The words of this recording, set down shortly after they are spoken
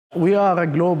We are a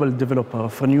global developer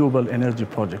of renewable energy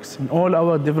projects. In all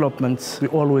our developments, we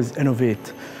always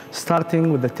innovate,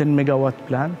 starting with the 10-megawatt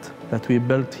plant that we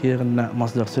built here in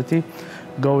Masdar city,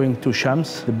 going to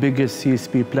Shams, the biggest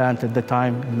CSP plant at the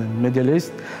time in the Middle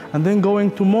East, and then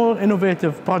going to more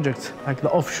innovative projects, like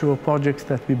the offshore projects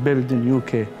that we built in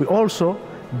UK. We also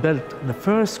built the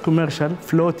first commercial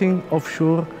floating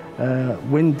offshore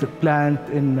wind plant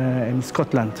in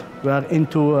Scotland. We are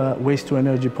into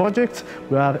waste-to-energy projects.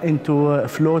 We are into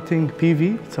floating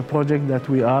PV. It's a project that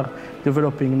we are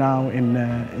developing now in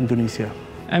Indonesia.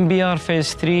 MBR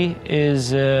Phase 3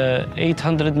 is an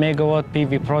 800 megawatt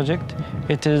PV project.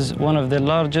 It is one of the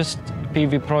largest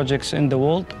PV projects in the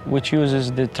world, which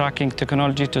uses the tracking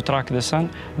technology to track the sun.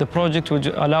 The project would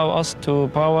allow us to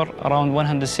power around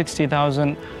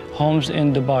 160,000 homes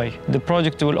in Dubai. The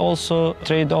project will also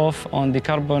trade off on the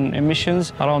carbon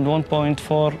emissions, around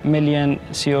 1.4 million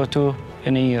CO2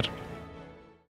 in a year.